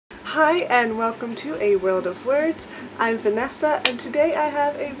Hi and welcome to A World of Words. I'm Vanessa and today I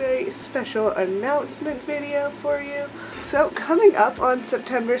have a very special announcement video for you. So coming up on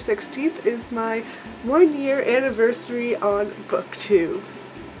September 16th is my 1-year anniversary on Booktube.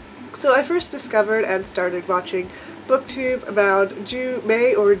 So I first discovered and started watching Booktube about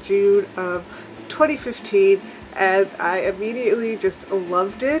May or June of 2015, and I immediately just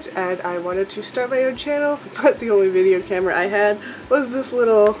loved it and I wanted to start my own channel, but the only video camera I had was this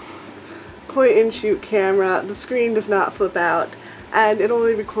little point and shoot camera. The screen does not flip out and it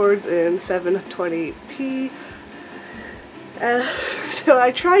only records in 720p. And so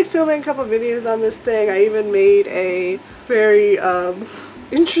I tried filming a couple videos on this thing. I even made a very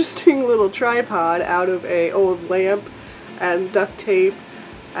interesting little tripod out of an old lamp and duct tape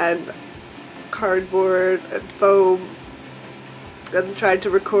and cardboard and foam, and tried to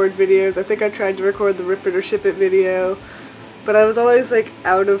record videos. I think I tried to record the Rip It or Ship It video, but I was always like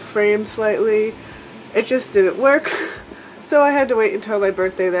out of frame slightly. It just didn't work. So I had to wait until my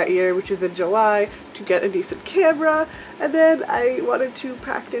birthday that year, which is in July, to get a decent camera, and then I wanted to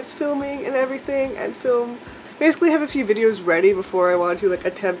practice filming and everything and basically have a few videos ready before I wanted to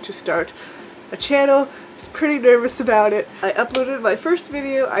attempt to start a channel. I was pretty nervous about it. I uploaded my first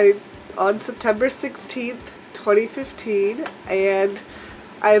video on September 16th, 2015, and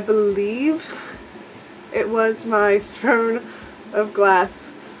I believe it was my Throne of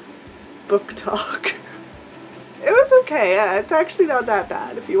Glass book talk. It was okay. It's actually not that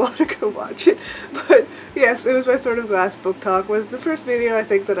bad if you want to go watch it. But yes, it was my Throne of Glass book talk. Was the first video I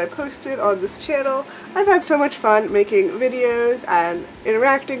think that I posted on this channel. I've had so much fun making videos and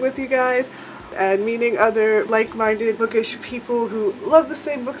interacting with you guys and meeting other like-minded bookish people who love the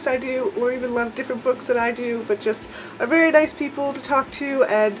same books I do, or even love different books than I do, but just are very nice people to talk to,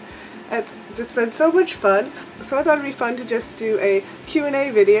 and it's just been so much fun. So I thought it'd be fun to just do a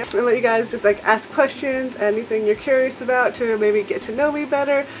Q&A video and let you guys just ask questions, anything you're curious about, to maybe get to know me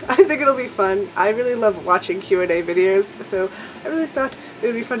better. I think it'll be fun. I really love watching Q&A videos, so I really thought it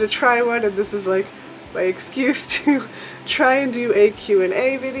would be fun to try one, and this is like my excuse to try and do a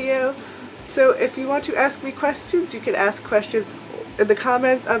Q&A video. So if you want to ask me questions, you can ask questions in the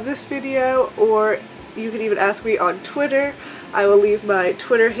comments of this video, or you can even ask me on Twitter. I will leave my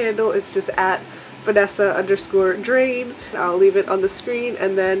Twitter handle. It's just at Vanessa_Drain. I'll leave it on the screen,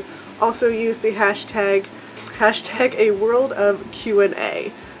 and then also use the hashtag A World of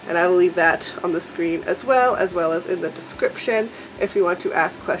Q&A, and I will leave that on the screen as well as in the description. If you want to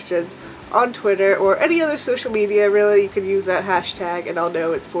ask questions on Twitter or any other social media, really, you can use that hashtag and I'll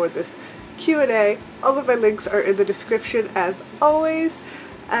know it's for this Q&A. All of my links are in the description as always,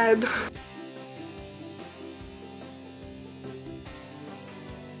 and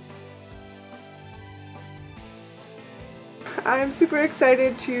I'm super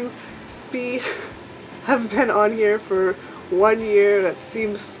excited to have been on here for 1 year. That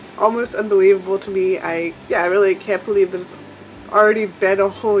seems almost unbelievable to me. I really can't believe that it's already been a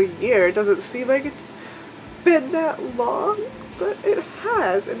whole year. It doesn't seem like it's been that long, but it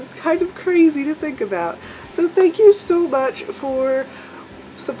has, and it's kind of crazy to think about. So thank you so much for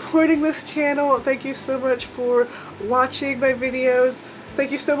supporting this channel. Thank you so much for watching my videos.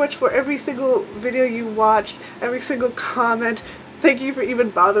 Thank you so much for every single video you watched, every single comment. Thank you for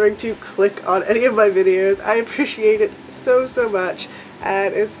even bothering to click on any of my videos. I appreciate it so much,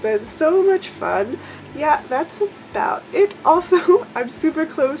 and it's been so much fun. Yeah, that's about it. Also, I'm super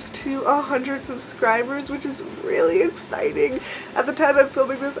close to 100 subscribers, which is really exciting. At the time I'm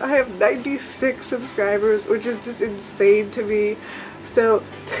filming this, I have 96 subscribers, which is just insane to me. So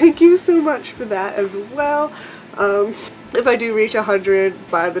thank you so much for that as well. If I do reach 100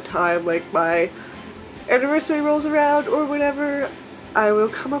 by the time my anniversary rolls around or whenever, I will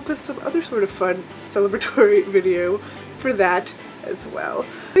come up with some other sort of fun celebratory video for that as well.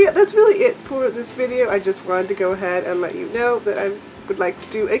 But yeah, that's really it for this video. I just wanted to go ahead and let you know that I would like to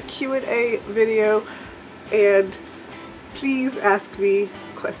do a Q&A video, and please ask me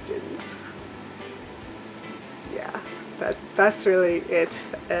questions. Yeah, that's really it,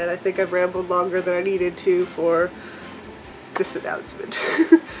 and I think I've rambled longer than I needed to for this announcement.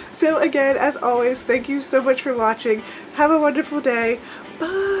 So again, as always, thank you so much for watching. Have a wonderful day.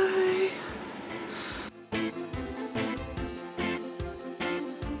 Bye!